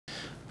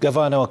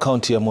Gavana wa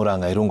kaunti ya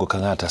Murang'a Irungu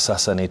Kang'ata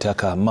sasa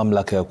anaitaka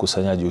mamlaka ya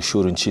ukusanyaji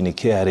ushuru nchini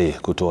KRA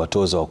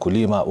kutowatoza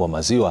wakulima wa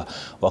maziwa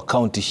wa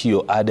kaunti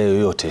hiyo ada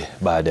yoyote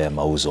baada ya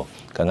mauzo.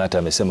 Kang'ata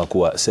amesema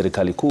kuwa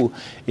serikali kuu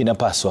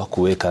inapaswa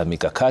kuweka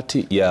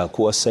mikakati ya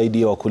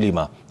kuwasaidia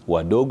wakulima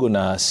wadogo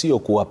na sio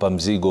kuwapa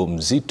mzigo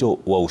mzito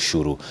wa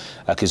ushuru.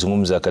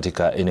 Akizungumza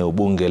katika eneo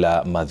bunge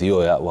la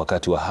Maziwa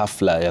wakati wa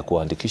hafla ya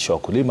kuandikisha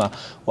wakulima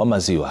wa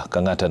maziwa,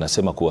 Kang'ata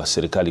anasema kuwa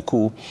serikali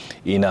kuu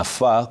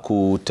inafaa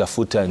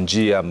kutafuta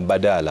njia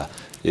mbadala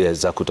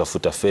za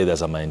kutafuta fedha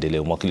za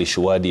maendeleo. Mwakilishi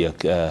wadi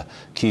ya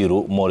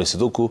Kiru Morris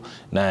Dhuku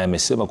naye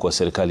amesema kuwa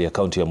serikali ya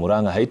kaunti ya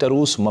Murang'a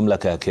haitaruhusu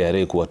mamlaka ya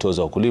KRA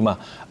kuwatoza wakulima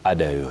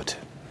ada yoyote.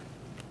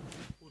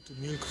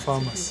 Milk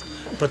farmers,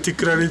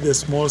 particularly the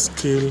small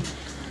scale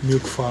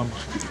milk farmer.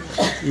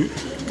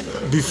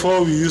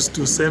 Before we used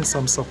to send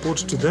some support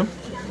to them,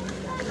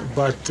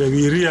 but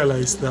we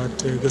realized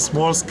that the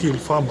small scale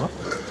farmer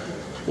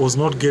was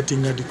not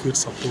getting adequate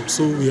support.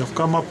 So we have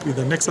come up with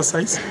an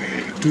exercise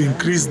to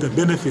increase the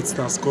benefits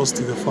that's cost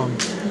to the farmer.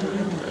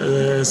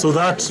 So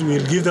that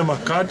we'll give them a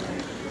card,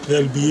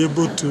 they'll be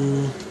able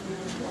to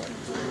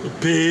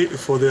pay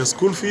for their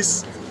school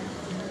fees,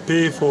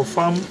 pay for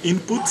farm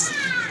inputs,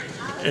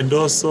 and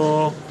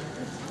also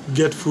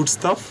get food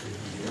stuff,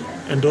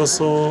 and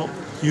also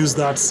use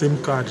that same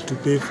card to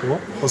pay for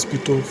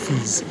hospital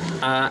fees.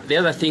 The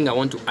other thing I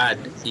want to add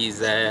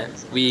is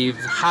we've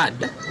heard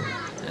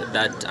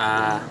that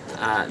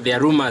there are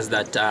rumors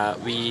that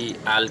we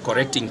are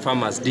correcting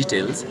farmers'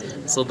 details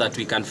so that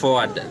we can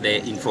forward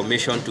the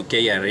information to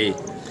KRA.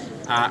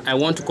 I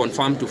want to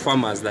confirm to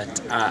farmers that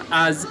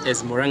as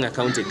Murang'a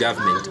County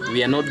government,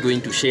 we are not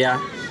going to share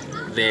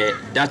the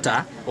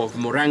data of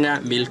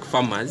Murang'a milk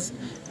farmers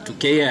to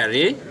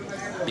KRA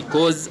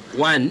because,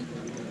 one,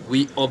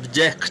 we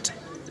object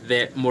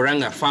the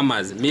Murang'a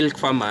farmers, milk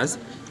farmers,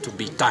 to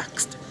be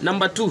taxed.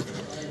 Number two,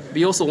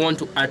 we also want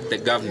to urge the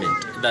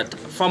government that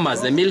farmers,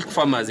 the milk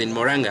farmers in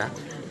Murang'a,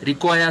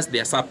 requires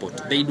their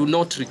support. They do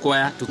not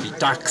require to be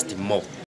taxed more.